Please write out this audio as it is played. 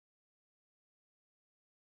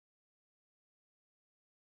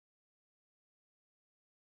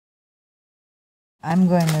I'm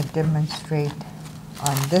going to demonstrate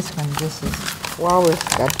on this one. This is walrus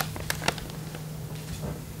gut.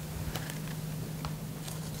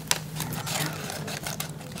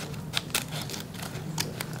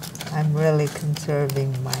 I'm really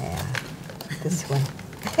conserving my this one.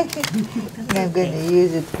 I'm going to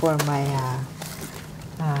use it for my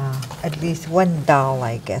at least one doll,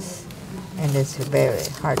 I guess, and it's very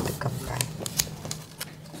hard to come by.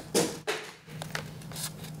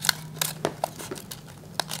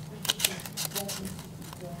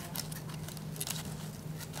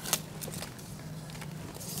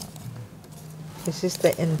 This is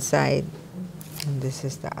the inside, and this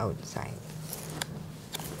is the outside.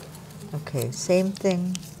 Okay, same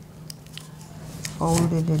thing.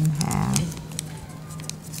 Fold it in half.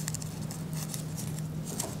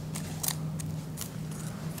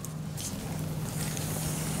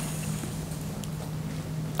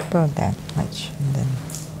 About that much, and then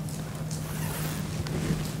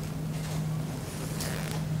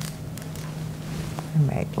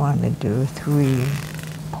I might want to do 3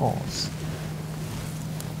 pulls.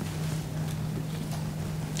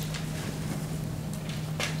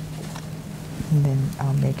 And then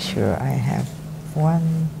I'll make sure I have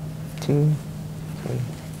 1, 2, 3.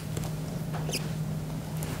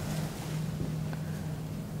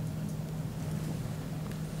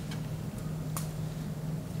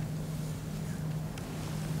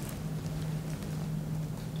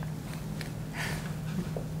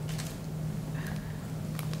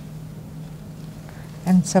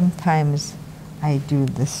 And sometimes I do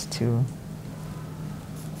this too.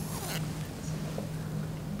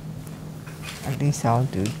 At least I'll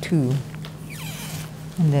do 2.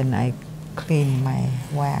 And then I clean my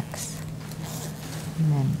wax.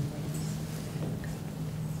 And then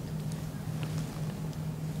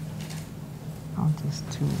I'll just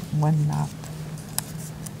do 1 knot.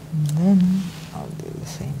 And then I'll do the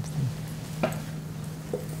same thing.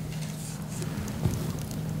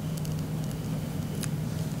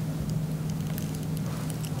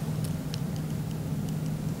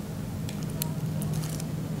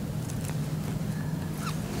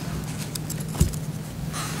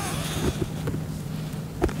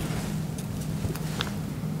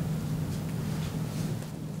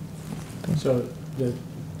 So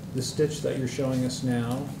the stitch that you're showing us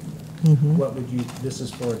now, what would you, this is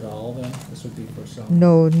for a doll then? This would be for sewing?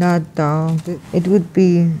 No, not doll. It would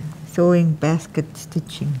be sewing basket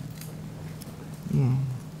stitching. Yeah.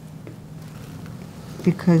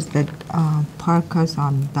 Because the parkas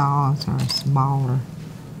on dolls are smaller.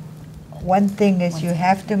 One thing is you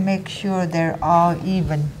have to make sure they're all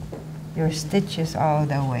even. Your stitches all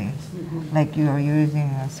the way, like you're using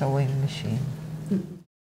a sewing machine.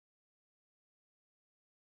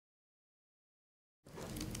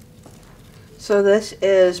 So this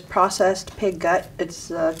is processed pig gut.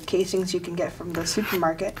 It's casings you can get from the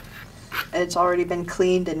supermarket. And it's already been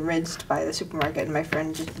cleaned and rinsed by the supermarket, and my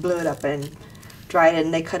friend just blew it up and dried it,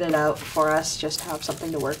 and they cut it out for us just to have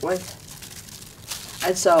something to work with.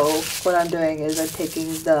 And so what I'm doing is I'm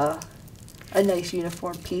taking a nice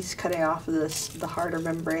uniform piece, cutting off of the harder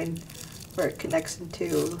membrane where it connects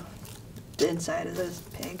into the inside of the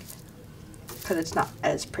pig, because it's not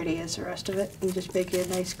as pretty as the rest of it, and just making a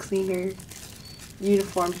nice cleaner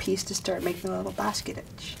uniform piece to start making a little basket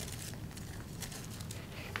itch.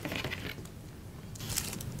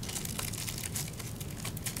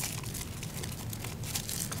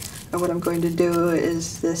 And what I'm going to do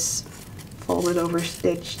is this folded over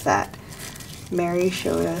stitch that Mary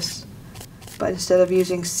showed us, but instead of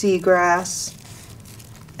using seagrass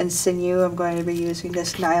and sinew, I'm going to be using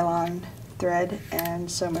this nylon thread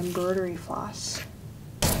and some embroidery floss.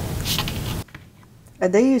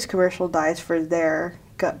 And they use commercial dyes for their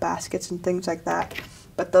gut baskets and things like that,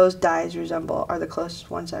 but those dyes are the closest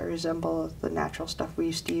ones that resemble the natural stuff we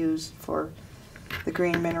used to use for the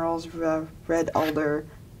green minerals, red alder,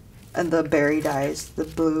 and the berry dyes, the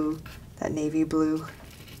blue, that navy blue.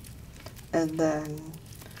 And then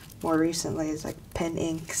more recently is like pen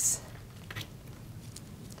inks.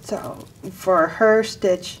 So for her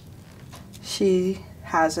stitch, she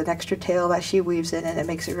has an extra tail that she weaves in, and it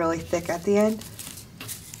makes it really thick at the end.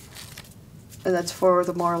 And that's for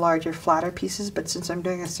the more larger, flatter pieces, but since I'm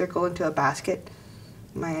doing a circle into a basket,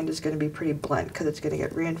 my end is going to be pretty blunt because it's going to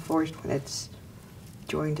get reinforced when it's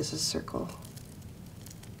joined as a circle.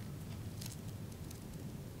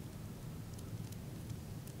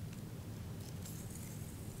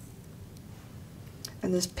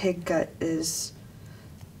 And this pig gut is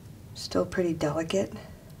still pretty delicate,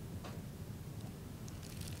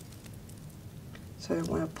 so I don't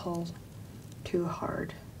want to pull too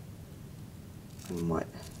hard on what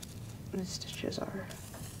the stitches are.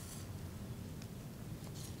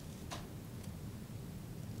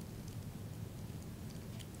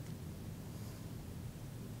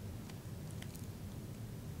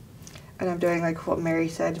 And I'm doing like what Mary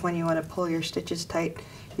said, when you want to pull your stitches tight,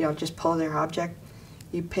 you don't just pull their object.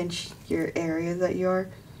 You pinch your area that you're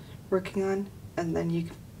working on, and then you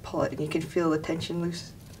can pull it, and you can feel the tension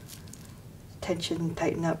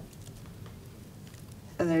tighten up,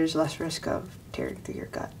 and there's less risk of tearing through your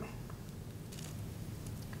gut.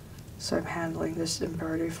 So I'm handling this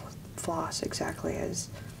embroidery floss exactly as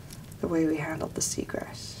the way we handled the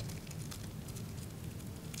seagrass.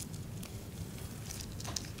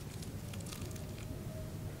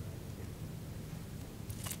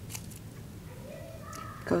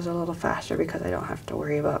 Goes a little faster because I don't have to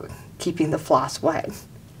worry about keeping the floss wet.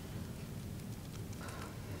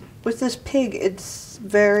 With this pig, it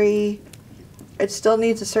still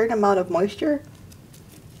needs a certain amount of moisture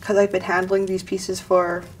because I've been handling these pieces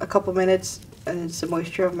for a couple minutes, and it's the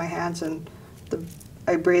moisture of my hands, and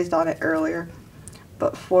I breathed on it earlier.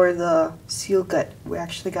 But for the seal gut, we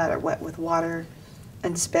actually got it wet with water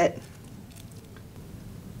and spit,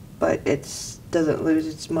 but it doesn't lose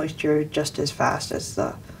its moisture just as fast as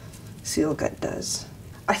the seal gut does.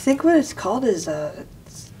 I think what it's called is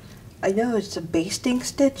I know it's a basting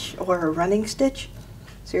stitch or a running stitch.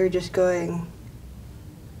 So you're just going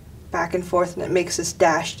back and forth, and it makes this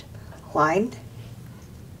dashed line.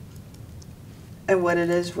 And what it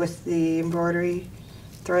is with the embroidery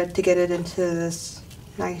thread to get it into this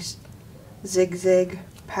nice zigzag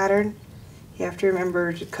pattern, you have to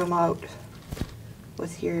remember to come out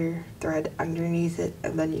with your thread underneath it,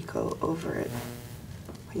 and then you go over it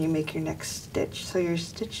when you make your next stitch. So your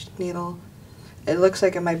stitch needle, it looks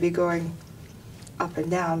like it might be going up and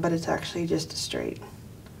down, but it's actually just a straight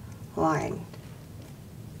line.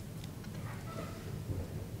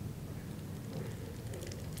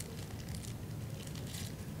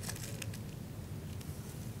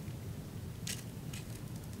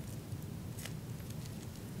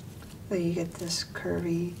 So you get this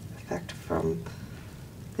curvy effect from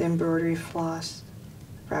the embroidery floss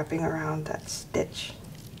wrapping around that stitch.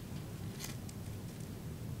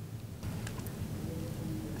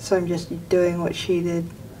 So I'm just doing what she did,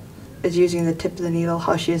 is using the tip of the needle.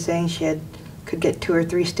 How she was saying she could get 2 or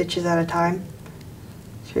 3 stitches at a time.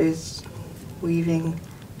 She was weaving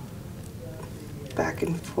back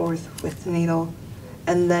and forth with the needle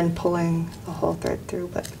and then pulling the whole thread through,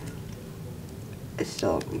 but it's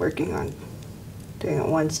still working on doing it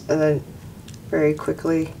once and then very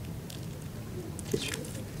quickly just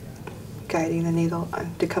guiding the needle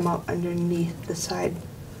to come out underneath the side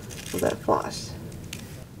of that floss.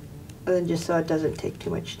 And then just so it doesn't take too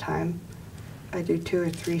much time, I do 2 or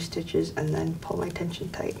 3 stitches and then pull my tension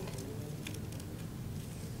tight.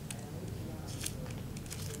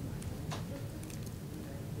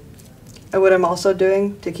 And what I'm also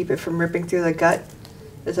doing to keep it from ripping through the gut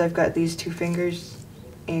is I've got these 2 fingers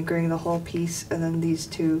anchoring the whole piece, and then these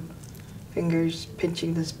 2 fingers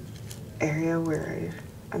pinching this area where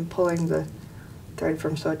I'm pulling the thread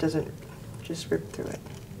from so it doesn't just rip through it.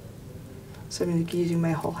 So I'm using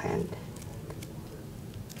my whole hand.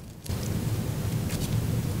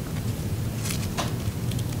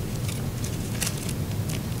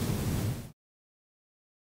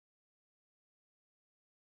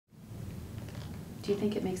 Do you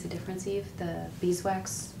think it makes a difference, Eve, the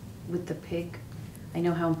beeswax with the pig? I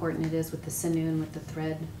know how important it is with the sinew and with the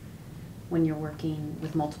thread when you're working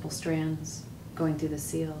with multiple strands going through the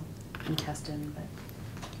seal intestine, but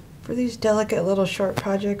for these delicate little short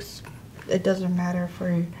projects, it doesn't matter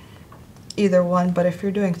for either one, but if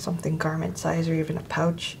you're doing something garment size or even a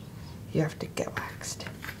pouch, you have to get waxed.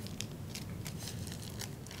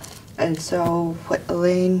 And so what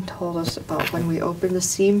Elaine told us about, when we open the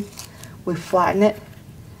seam, we flatten it,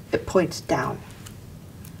 it points down.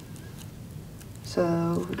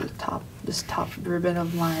 So this top ribbon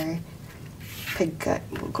of my pig gut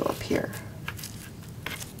will go up here.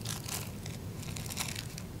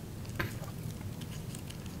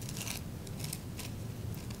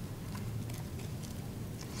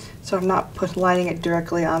 So I'm not lining it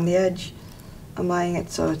directly on the edge. I'm lining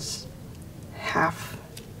it so it's half.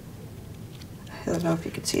 I don't know if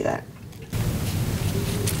you can see that.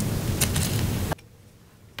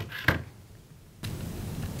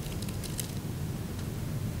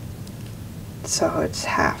 So it's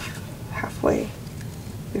halfway,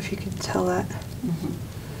 if you can tell that. mm-hmm.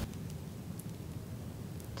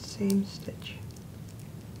 Same stitch.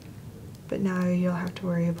 But now you'll have to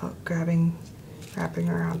worry about wrapping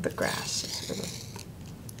around the grass or the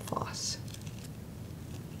floss.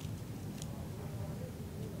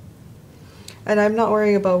 And I'm not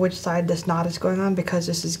worrying about which side this knot is going on because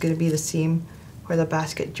this is going to be the seam where the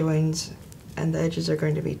basket joins and the edges are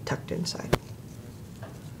going to be tucked inside.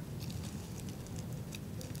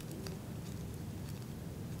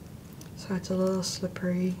 So it's a little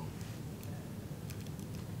slippery.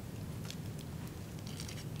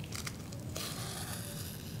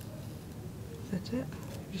 That's it.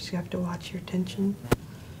 You just have to watch your tension.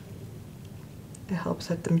 It helps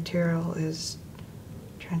that the material is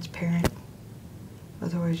transparent.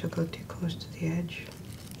 Otherwise you'll go too close to the edge.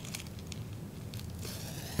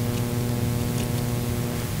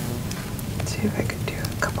 Let's see if I could do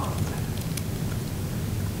a couple of them.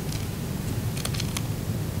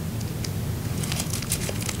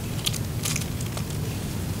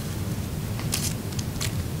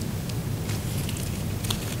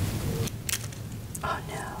 Oh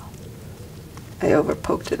no. I over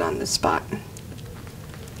poked it on this spot.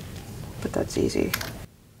 But that's easy.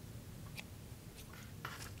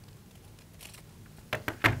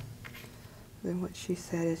 Then what she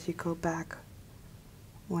said is you go back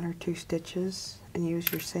 1 or 2 stitches and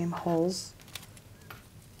use your same holes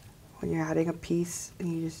when you're adding a piece,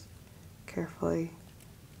 and you just carefully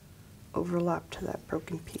overlap to that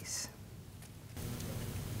broken piece.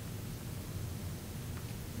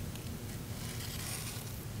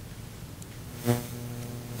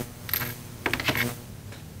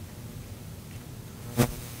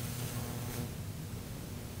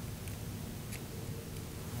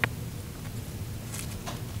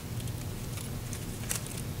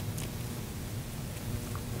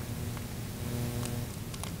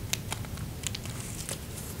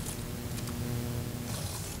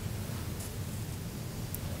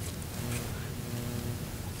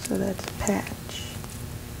 So that's a patch.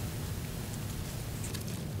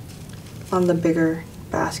 On the bigger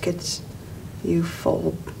baskets, you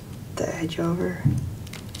fold the edge over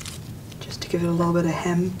just to give it a little bit of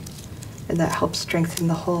hem, and that helps strengthen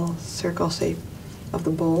the whole circle shape of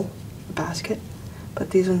the bowl, the basket. But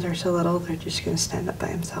these ones are so little, they're just going to stand up by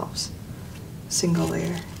themselves. Single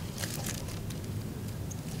layer.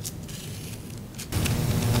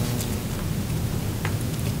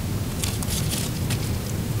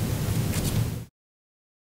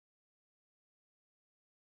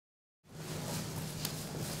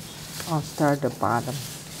 I'll start the bottom.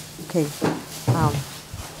 Okay,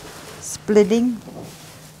 splitting.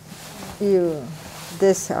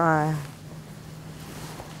 This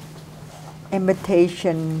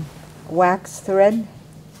imitation wax thread.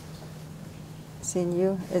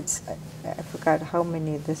 Sinew. I forgot how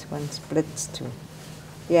many this one splits to.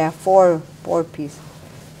 Yeah, four pieces.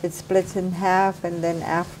 It splits in half, and then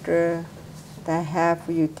after the half,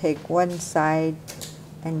 you take one side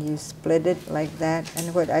and you split it like that.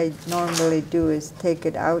 And what I normally do is take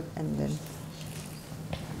it out and then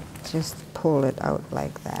just pull it out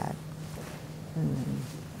like that.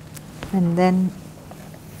 And then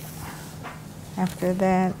after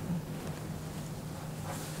that,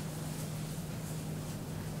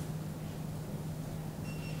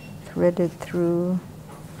 thread it through,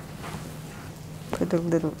 put a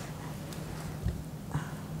little,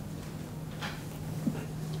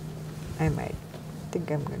 I think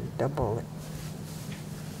I'm going to double it.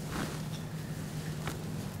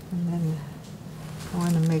 And then I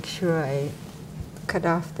want to make sure I cut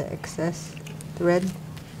off the excess thread.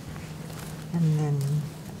 And then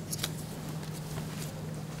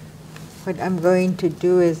what I'm going to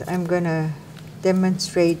do is I'm going to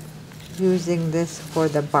demonstrate using this for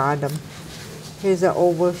the bottom. Here's an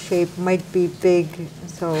oval shape, might be big,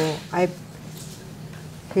 so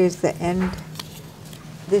here's the end.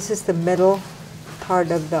 This is the middle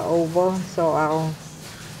part of the oval, so I'll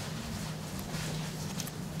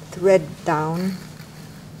thread down,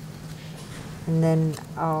 and then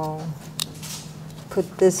I'll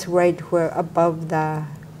put this right where above the,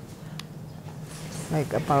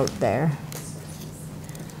 like about there,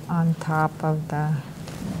 on top of the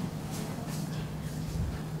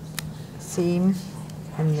seam,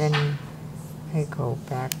 and then I go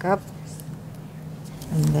back up,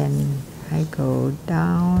 and then I go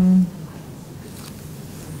down,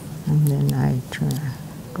 and then I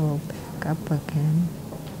go back up again,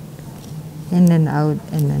 in and out,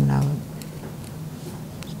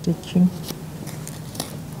 stitching.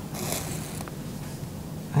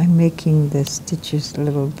 I'm making the stitches a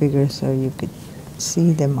little bigger so you could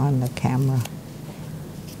see them on the camera.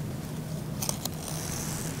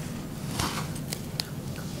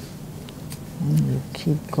 And you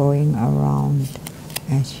keep going around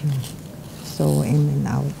as you sew in and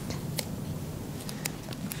out.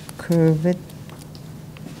 Curve it.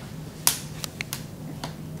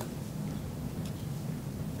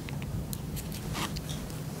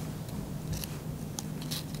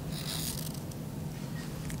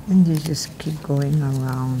 And you just keep going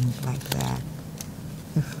around like that.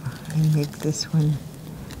 If I make this one,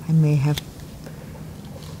 I may have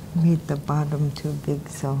made the bottom too big,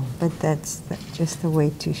 so, but that's just a way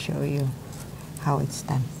to show you how it's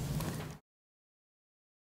done.